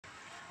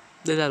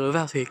Đây là lối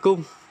vào thủy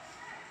cung,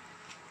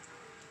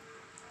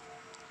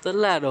 rất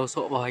là đồ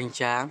sộ và hoành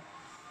tráng.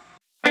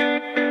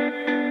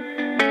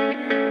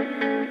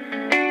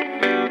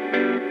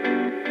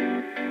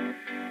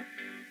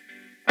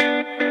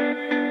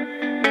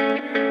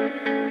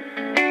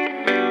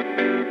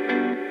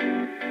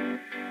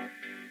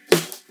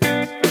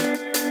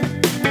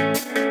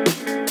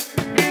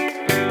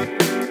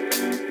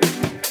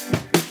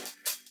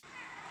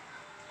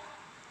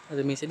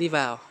 Rồi mình sẽ đi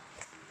vào.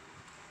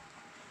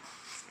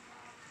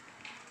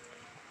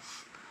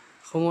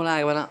 Không có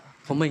ai các bạn ạ,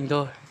 có mình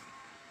thôi.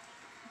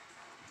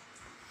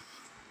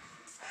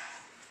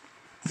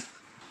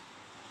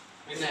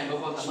 Bên này có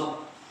con cá mập.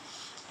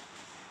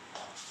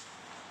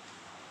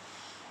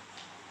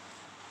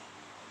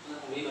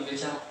 Đi vào bên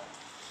trong.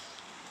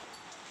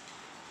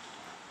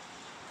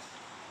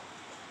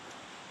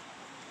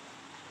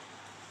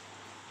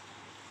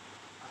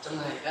 Ở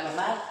trong này khá là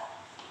mát.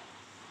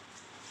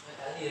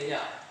 Cái gì đấy nhỉ?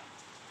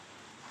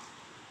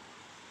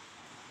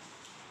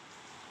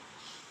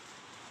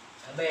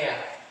 Cá bè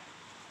à?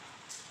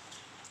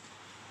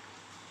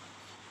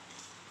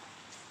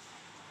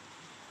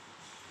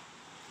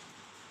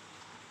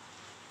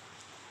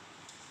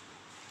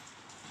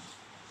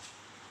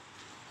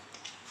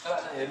 Các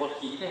bạn thấy bọt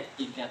khí này,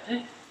 nhìn đẹp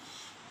thế.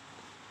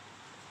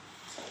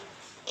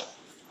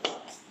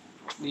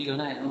 Đi lối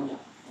này đúng không nhỉ?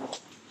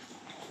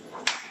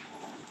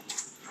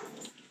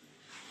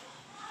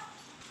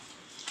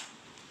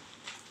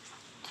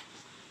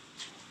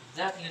 Cảm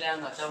giác như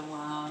đang ở trong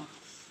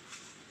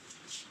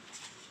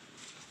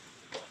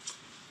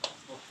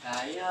một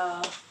cái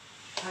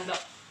hang động.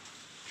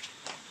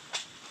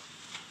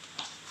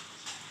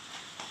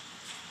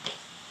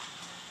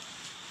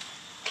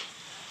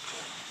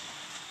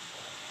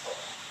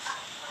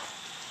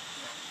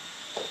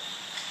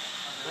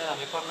 Đây là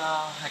mấy con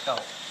hải cẩu.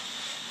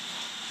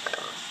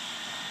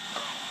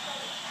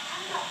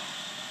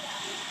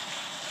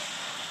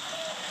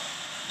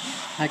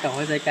 Hải cẩu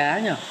hay dái cá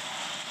nhỉ?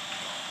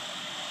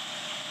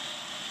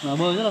 Nó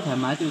bơi rất là thoải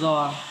mái tự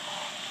do.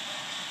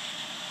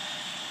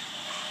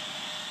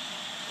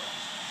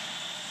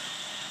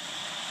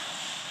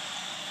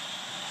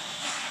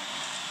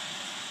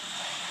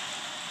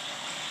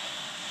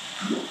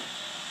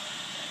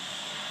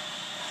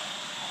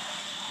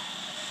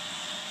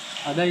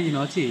 Ở đây thì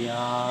nó chỉ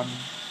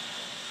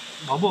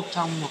bó buộc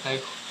trong một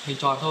cái hình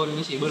tròn thôi,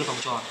 nó chỉ bơi được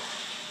vòng tròn,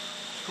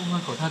 không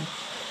hơi khổ thân.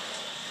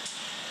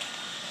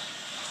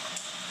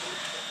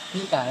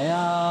 Những cái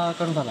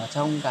con vật ở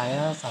trong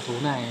cái xả thú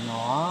này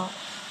nó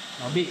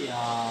bị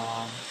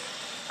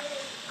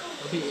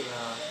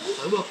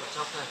trói buộc ở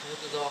trong này, không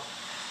tự do.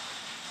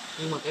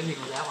 Nhưng mà cái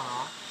hình dáng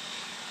của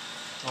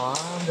nó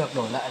được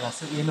đổi lại là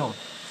sự yên ổn,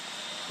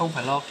 không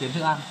phải lo kiếm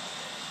thức ăn,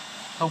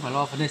 không phải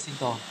lo vấn đề sinh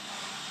tồn.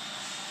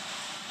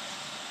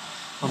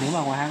 Còn nếu mà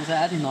ngoài hoang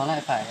dã thì nó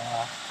lại phải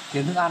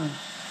kiếm thức ăn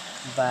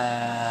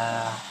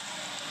và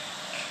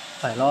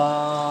phải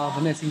lo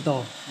vấn đề sinh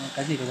tồn.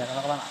 Cái gì của nó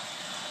các bạn ạ.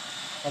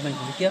 Và mình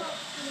cũng đi tiếp.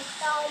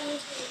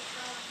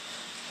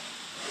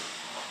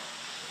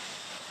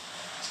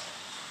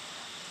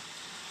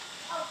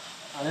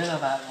 Ở đây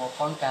là một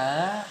con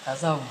cá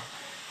rồng.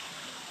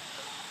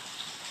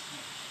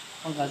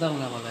 Con cá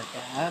rồng là một loài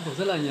cá được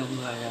rất là nhiều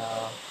người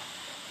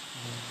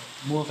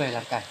mua về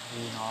làm cảnh,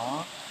 vì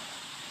nó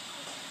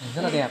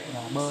rất là đẹp,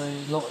 nó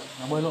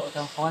bơi lội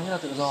theo phong cách rất là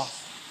tự do.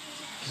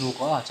 Dù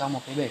có ở trong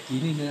một cái bể kín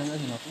đi nữa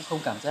thì nó cũng không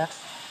cảm giác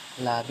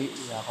là bị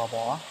gò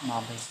bó, mà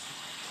mình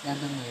đem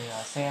cho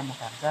người xem một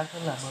cảm giác rất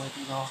là bơi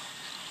tự do.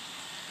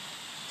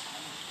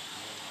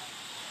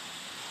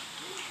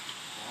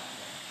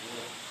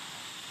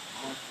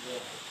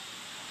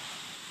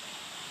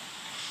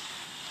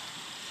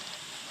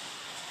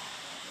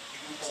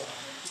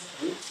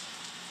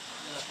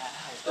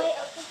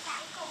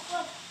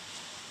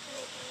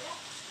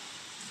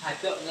 Hải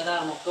tượng ra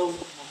là một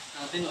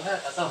tên gọi khác là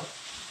cá rồng.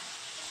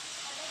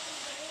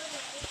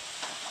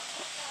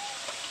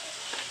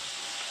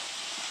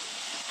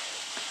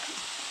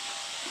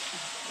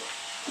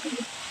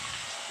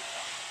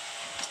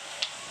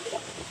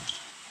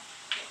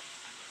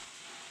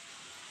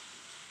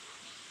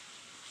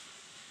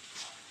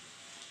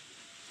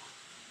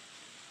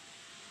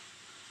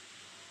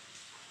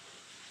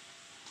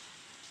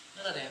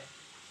 Rất là đẹp.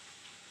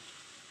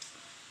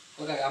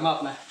 Có cả cá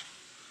mập này,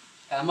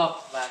 cá mập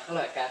và các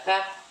loại cá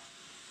khác.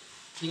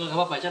 Nhưng con cá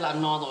mập này chắc là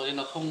ăn no rồi nên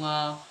nó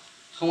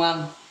không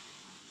ăn.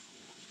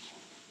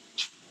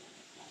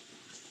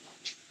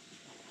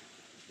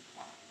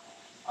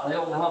 Ở đây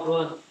con cá mập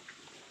luôn.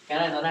 Cái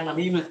này nó đang nằm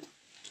im này.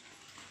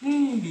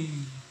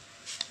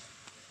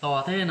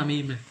 To thế nằm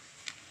im này.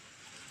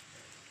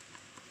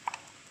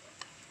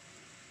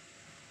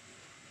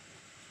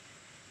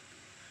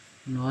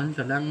 Nó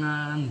kiểu đang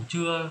ngủ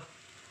trưa,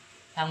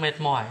 đang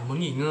mệt mỏi, muốn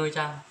nghỉ ngơi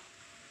chăng.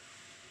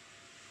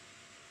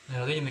 Đây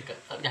là cái gì mình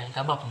tận đánh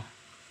cá mập này.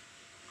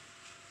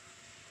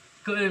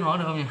 Cưỡi lên nó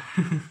được không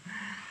nhỉ?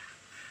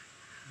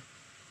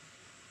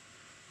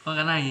 Con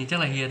cái này thì chắc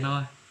là hiền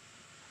thôi,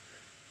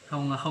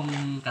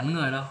 không cắn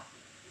người đâu.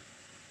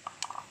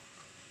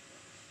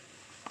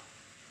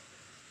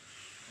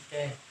 Ok,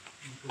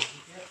 mình cùng chi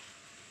tiết.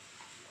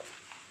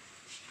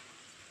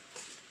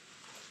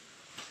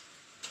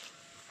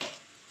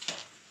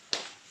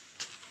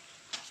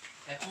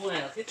 Cái khu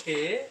này là thiết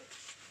kế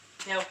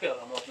theo kiểu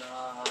là một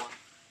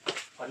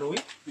quả núi,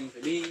 mình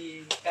phải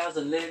đi cao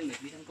dần lên để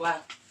đi tham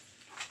quan.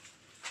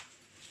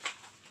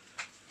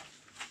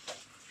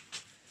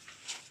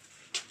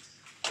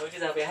 Với cái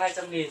giá vé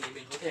 200.000 thì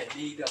mình có thể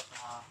đi được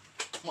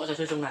mọi trò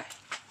chơi trong này.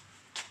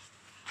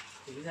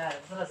 Tính ra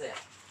cũng rất là rẻ.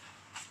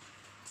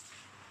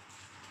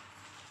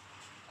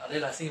 Ở đây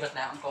là sinh vật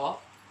nào cũng có.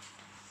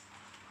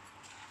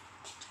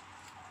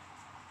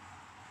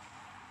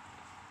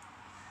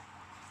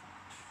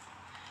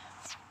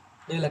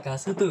 Đây là cá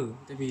sư tử,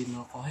 tại vì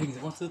nó có hình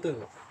giống con sư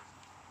tử.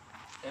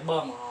 Cái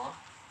bờm của nó.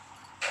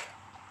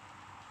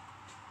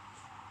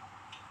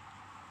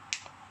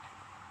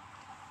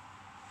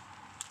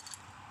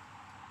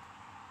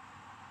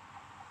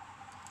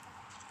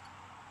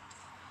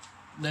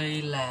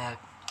 Đây là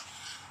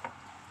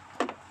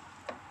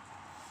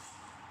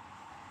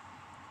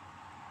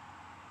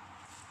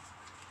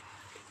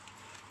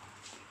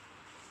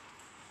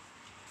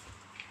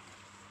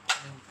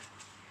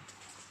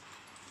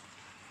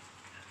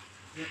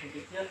viết thành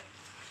tiết thiết.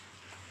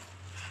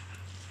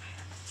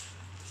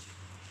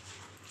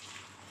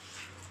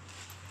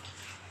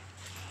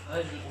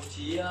 Đây mình bố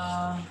trí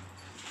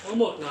mỗi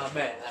một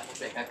bể là một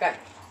bể cá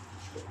cảnh.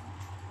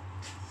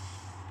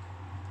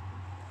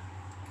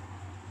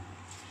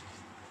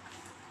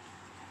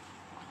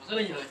 Có rất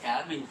là nhiều loại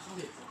cá mình không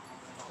thể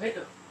đọc hết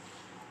được.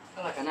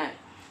 Đó là cá này.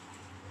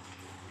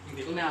 Mình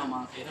thấy con nào mà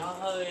thấy nó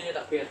hơi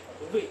đặc biệt và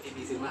thú vị thì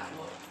mình dừng lại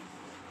thôi.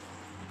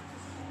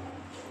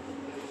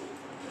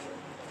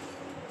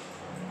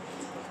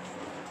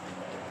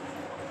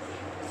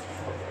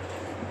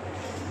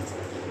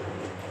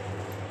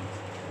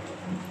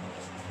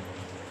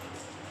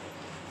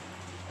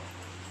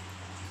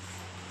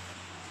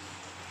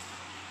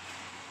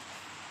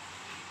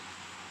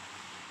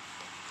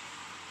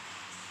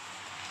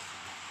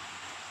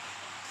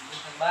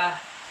 Tháng 3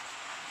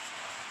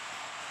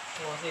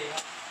 không có gì đâu.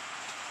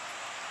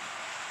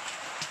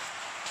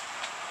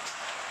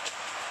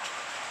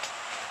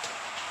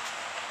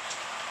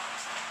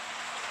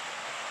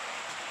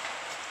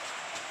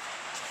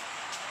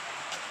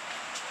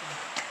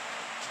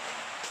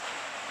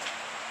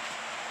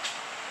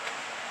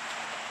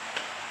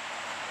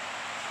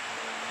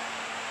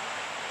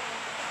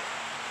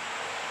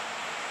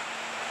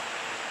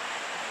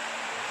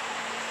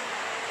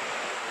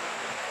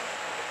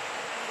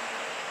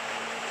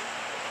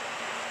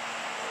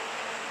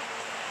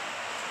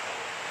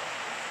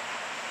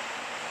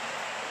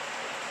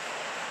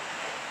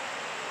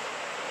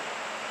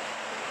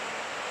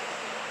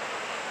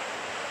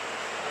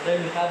 Ở đây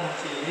người ta bố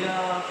trí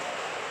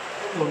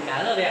bồn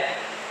cá rất là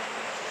đẹp,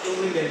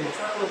 tung lên đèn màu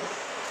sắc luôn.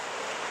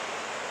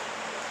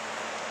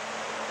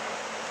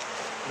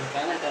 Bồn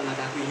cá này toàn là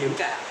cá quý hiếm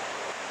cả.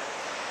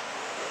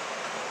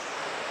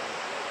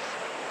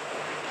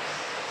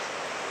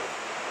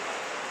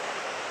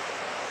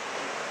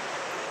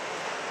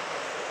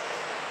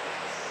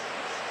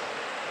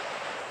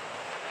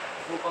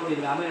 Ô, con gì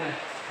đám đây này.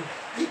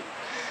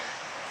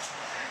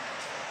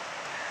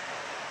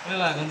 Đây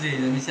là con gì,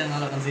 mình xem nó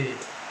là con gì.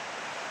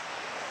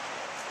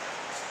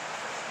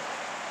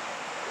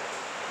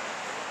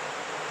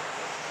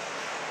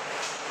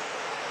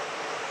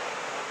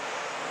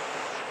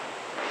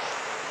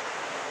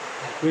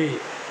 Hải quỷ.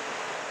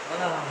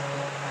 Đó là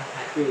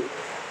hải quỷ.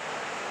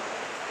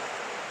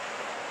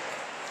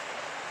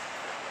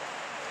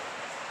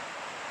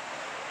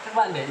 Các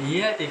bạn để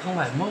ý ấy, thì không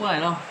phải mỗi cái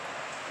này đâu,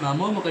 mà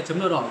mỗi một cái chấm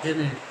đỏ đỏ trên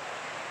này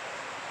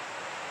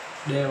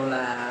đều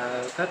là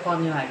các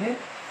con như hải hết.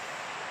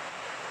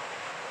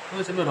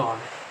 Mỗi chấm đỏ đỏ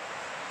này,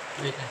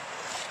 đây này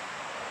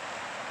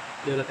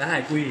đều là cá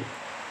hải quỷ.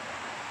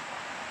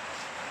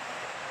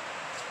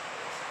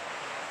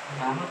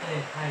 Bám ở đây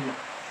hay nhỉ.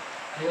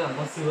 Đây là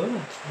con sứa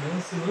này,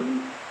 con sứa,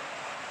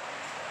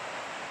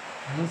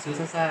 con sứa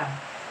xa xa.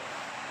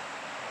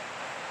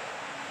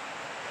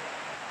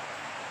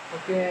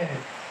 Ok.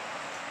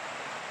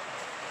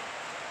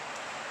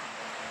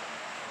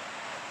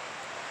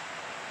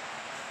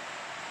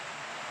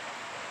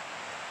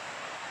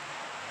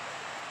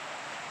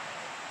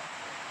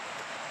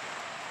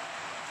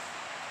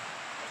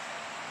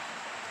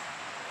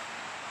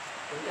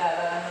 Chúng ta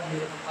đã làm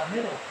được toàn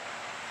hết rồi.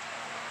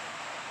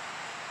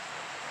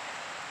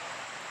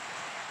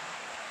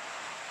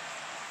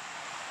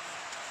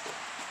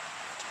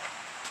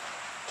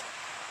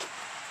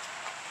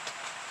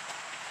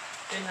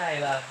 Trên này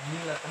là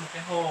như là có một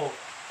cái hồ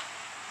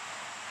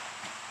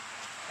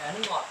cá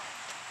nước ngọt.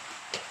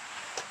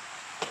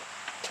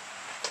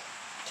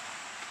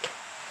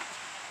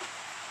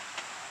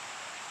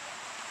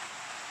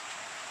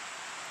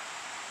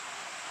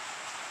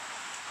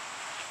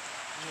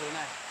 Như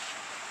này.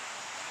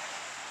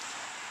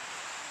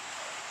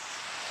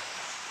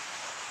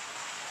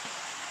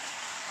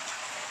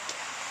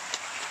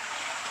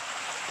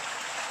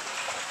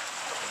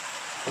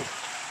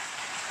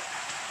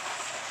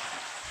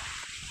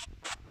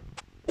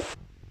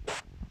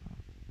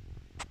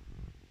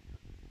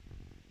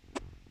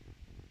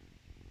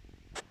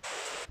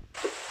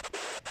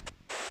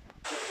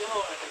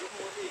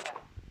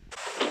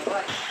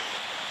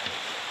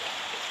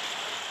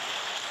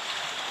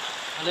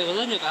 Ở đây có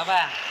rất nhiều cá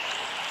vàng.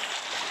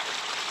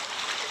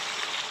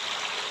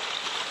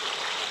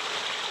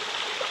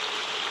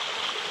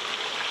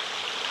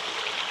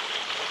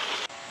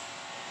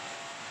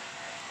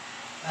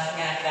 Bạt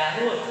ngàn cá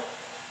luôn.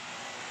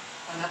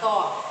 Con cá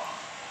to.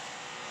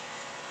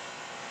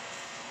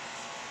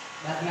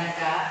 Bạt ngàn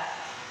cá.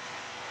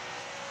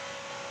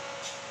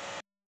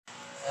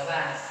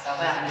 Cá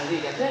vàng là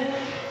gì đẹp thế?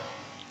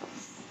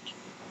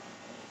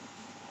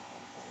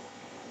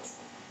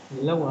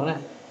 Nhìn lông của nó này.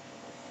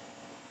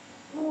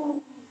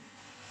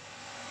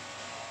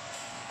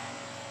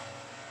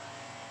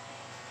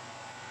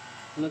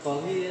 Nó có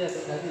ghi là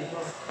cái gì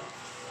không?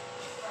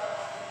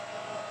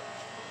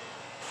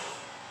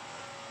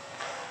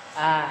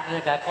 À, đây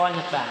là cá coi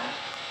Nhật Bản.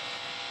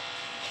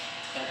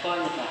 Cá coi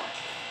Nhật Bản.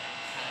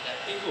 Cá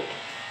kinh khủng.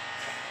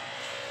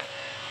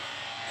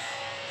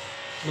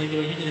 Mình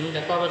chưa thấy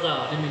cá coi bao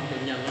giờ nên mình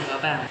tưởng nhầm con cá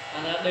vàng.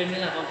 Đây mới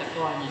là con cá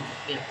coi nhìn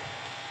đẹp.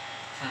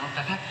 Và con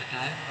cá khác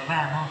là cá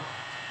vàng không?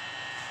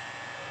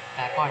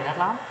 Cá coi đắt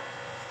lắm.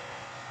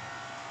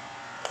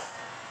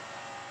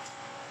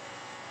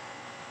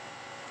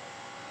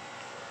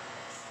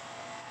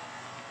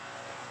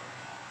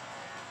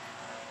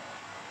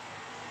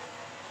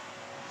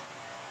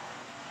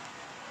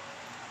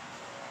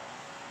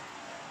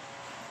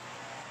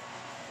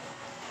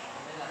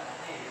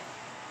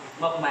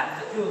 Mập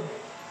mạp dễ thương.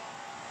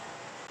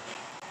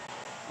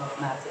 Mập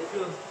mạp dễ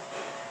thương.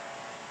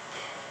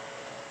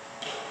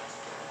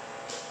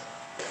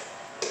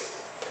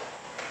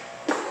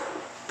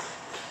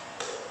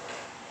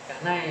 Cái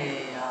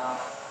này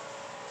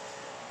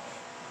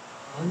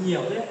nó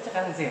nhiều đấy, chắc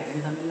chắn là rẻ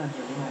nên ta mới làm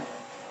nhiều như này.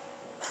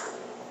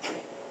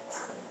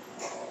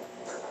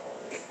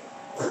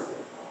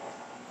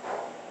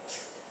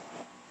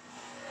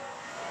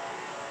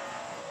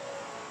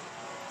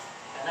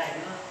 Cái này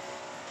nữa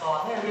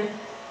to thế em biết,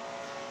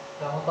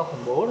 to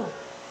khủng bố rồi.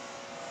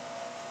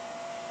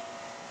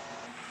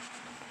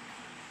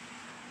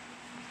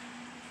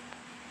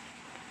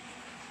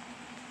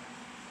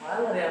 Quá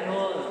là đẹp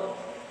luôn.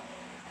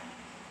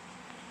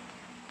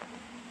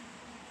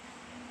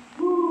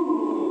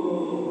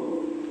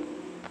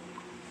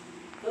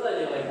 Rất là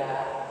nhiều bầy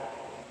cá.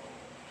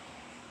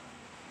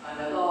 Và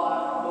nó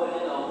to bơi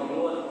lên đầu mình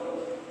luôn.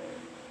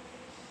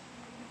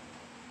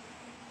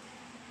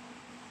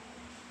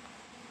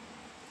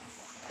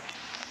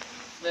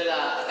 Đây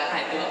là cá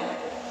hải tượng.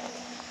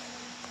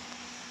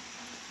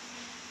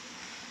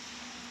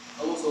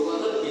 Có một số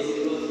con rất kỳ dị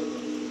luôn.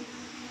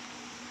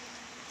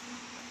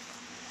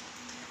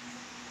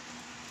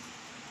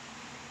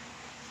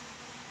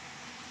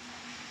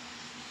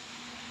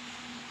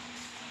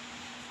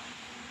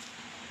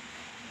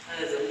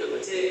 Đây là giống kiểu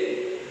con chê.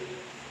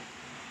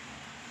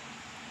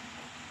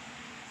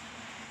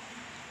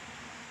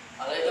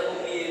 Ở đây tôi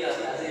không ghi là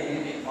cá gì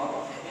nhưng mình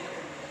có thể biết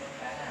là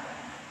cá nào.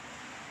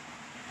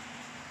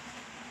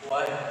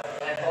 Ui,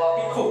 cái này to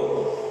kinh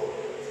khủng.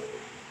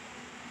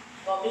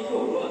 To kinh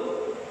khủng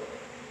luôn.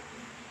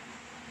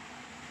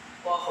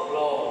 To khổng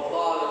lồ,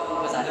 to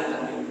không có giá đơn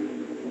giản mình.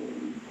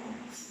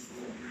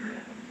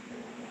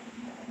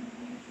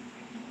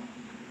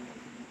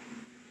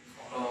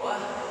 Khổng lồ quá.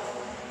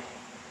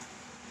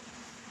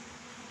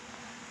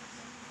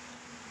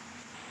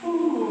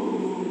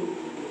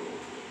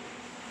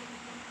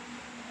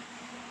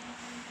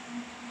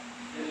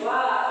 Đẹp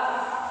quá.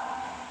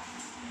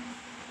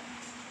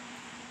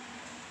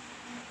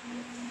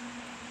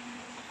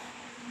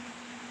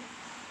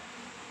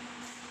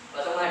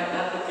 Và trong này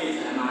nó cực kỳ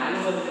thoải mái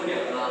luôn, cái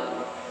kiểu là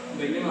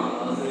mình nhưng mà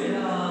ở dưới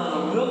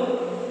lòng nước ấy.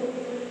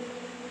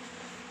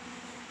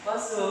 Quá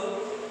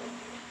sướng.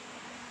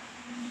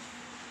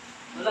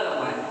 Nó rất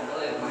là mày, nó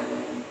rất là mày.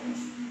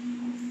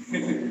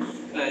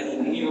 Đây thì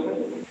nó nghiêng hết.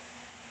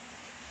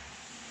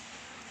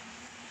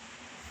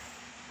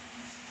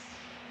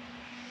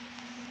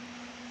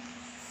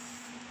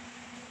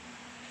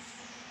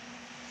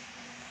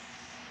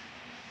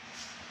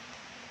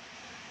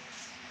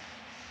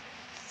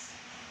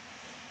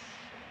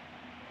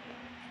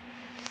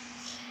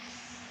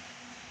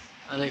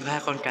 Ở đây có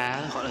hai con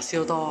cá gọi là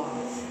siêu to.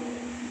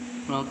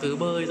 Nó cứ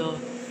bơi thôi.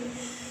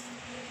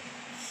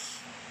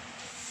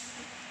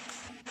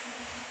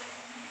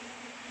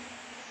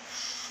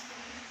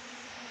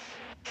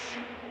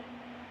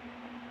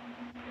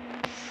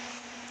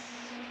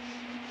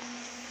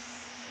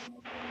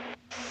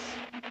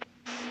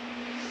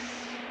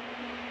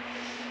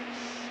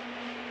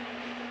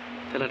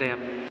 Thật là đẹp.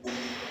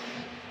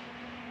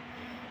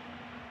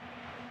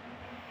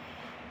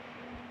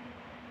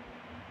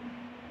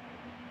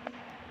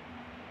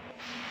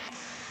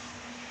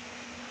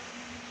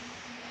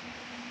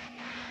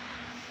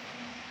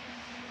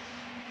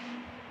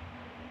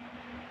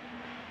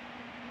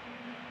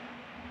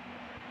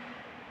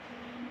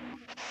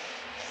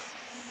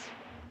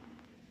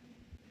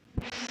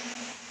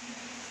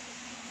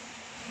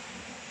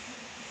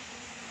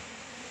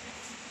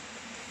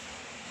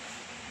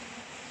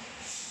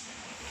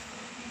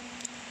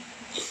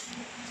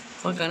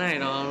 Con cá này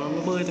nó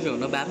bơi theo kiểu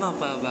nó bám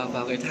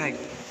vào cái thành.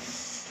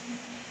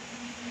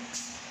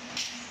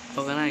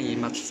 Có cái này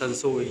nhìn mặt sần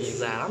sùi, nhìn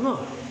già lắm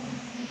rồi.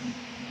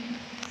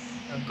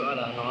 Gọi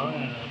là nó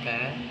là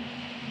cái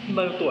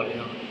bao nhiêu tuổi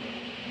rồi,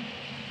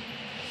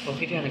 có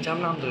khi thì hàng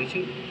trăm năm rồi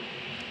chứ,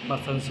 mặt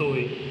sần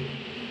sùi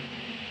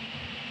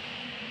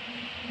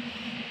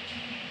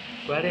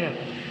quá đẹp.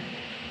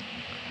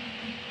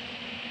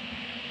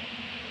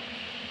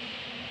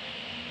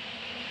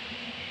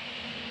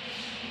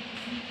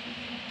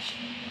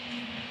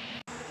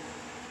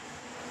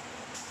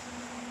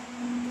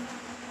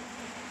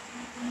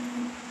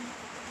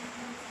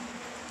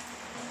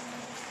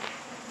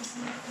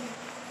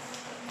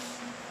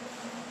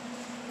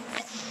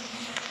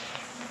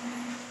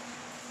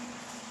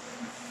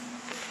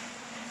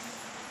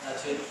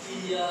 Chuyến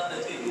đi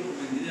tới Thủy